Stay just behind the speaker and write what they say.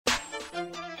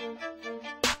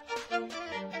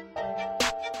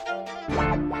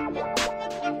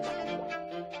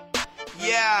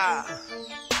Yeah,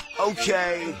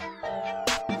 okay.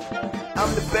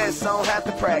 I'm the best, I don't have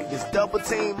to practice. Double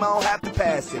team, I don't have to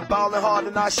pass it. Ballin' hard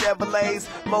in our Chevrolets,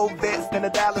 more vets than the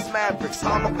Dallas Mavericks.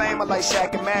 Hall of Famer like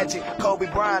Shaq and Magic. Kobe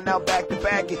Bryant, now back to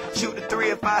back it. Shoot the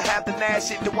three if I have to nash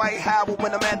it. Dwight Howard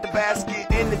when I'm at the basket.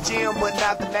 In the gym, but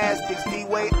not the Nastics.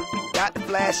 D-Wade, got to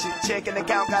flash it. Checking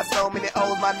account, got so many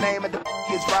O's. My name at the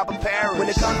is Robert Parrish. When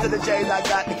it comes to the J's, I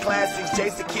got the classics.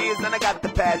 Jason Kids, and I got the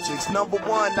Patricks. Number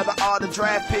one, now all the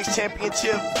draft picks.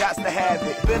 Championship, got to have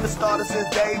it. Been a starter since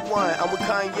day one. I'm with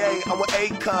Kanye, I'm with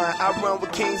Akon. I run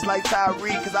with kings like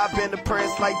Tyreek, cause I've been the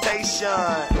prince like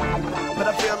Tayshaun. But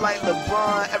I feel like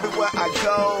LeBron everywhere I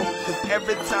go, cause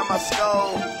every time I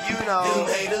score, you know,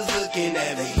 them haters looking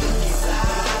at me.